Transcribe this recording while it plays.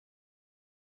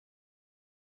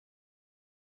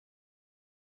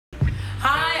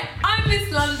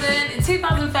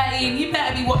2013, you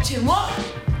better be watching what?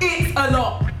 It's a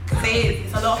lot. Because it is.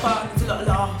 It's a lot of fun, it's a lot of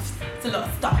laughs, it's a lot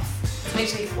of stuff. So make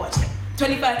sure you watch it.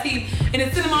 2013, in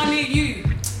a cinema near you.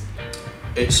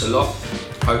 It's a lot.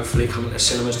 Hopefully coming to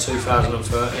cinemas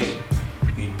 2013.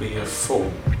 You'd be a fool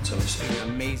to miss it. An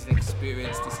amazing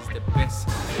experience. This is the best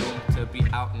film to be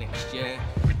out next year.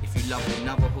 If you love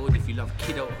Motherhood, if you love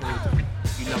kidulthood,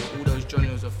 if you love all those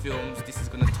genres of films, this is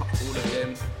going to top all of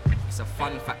them. It's a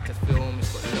fun factor film,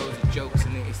 it's got loads of jokes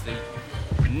in it. It's the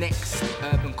next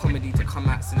urban comedy to come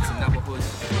out since Motherhood.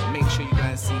 Make sure you go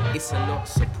and see It's a Lot,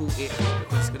 support it,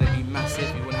 because it's going to be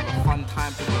massive. You want to have a fun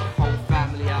time, bring your whole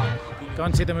family out. Go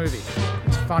and see the movie.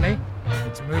 It's funny,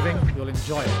 it's moving, you'll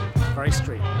enjoy it. It's very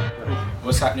street.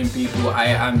 What's happening, people? I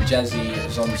am Jazzie,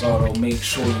 Zonzolo. Make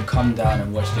sure you come down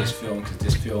and watch this film, because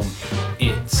this film,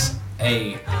 it's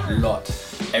a lot.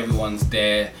 Everyone's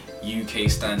there, UK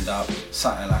stand up,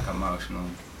 something like emotional.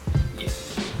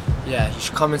 Yeah, you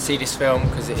should come and see this film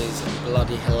because it is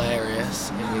bloody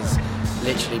hilarious. It has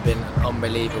literally been an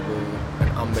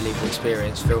unbelievable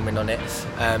experience filming on it.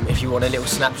 If you want a little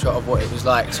snapshot of what it was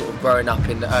like sort of growing up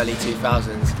in the early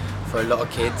 2000s for a lot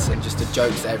of kids and just the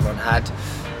jokes that everyone had,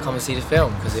 come and see the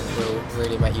film because it will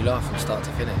really make you laugh from start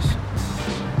to finish.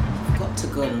 You've got to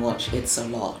go and watch It's a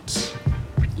Lot.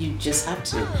 You just have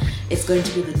to. It's going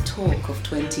to be the talk of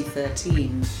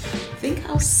 2013. Think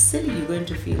how silly you're going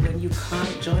to feel when you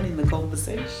can't join in the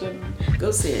conversation.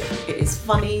 Go see it. It is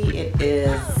funny, it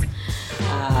is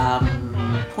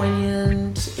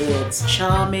poignant, it's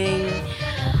charming,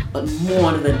 but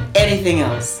more than anything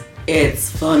else,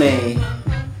 it's funny.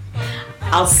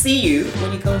 I'll see you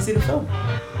when you come and see the film.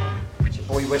 It's your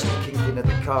boy Westwood Kingpin at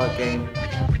the card game.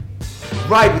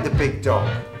 Ride with the big dog.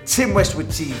 Tim Westwood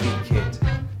TV kid.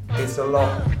 It's a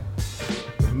lot.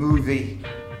 The movie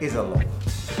is a lot.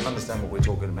 Understand what we're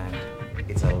talking about?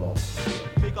 It's a lot.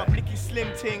 Big up Nicky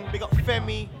Slim Ting, big up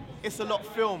Femi. It's a lot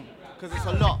film, because it's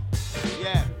a lot.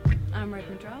 Yeah. I'm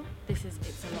Madrell. This is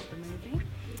It's a Lot the movie.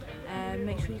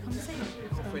 Make sure you come and see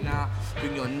it. Bring out,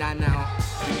 bring your nan out,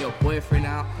 bring your boyfriend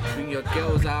out, bring your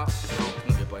girls out. No,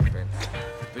 not your boyfriend.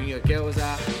 Bring your girls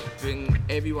out, bring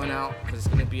everyone out, because it's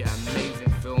going to be an amazing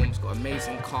film. It's got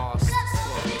amazing cast.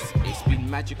 It's been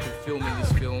magical filming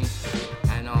this film,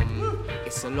 and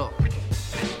it's a lot, and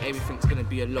everything's going to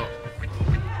be a lot.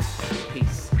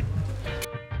 Peace.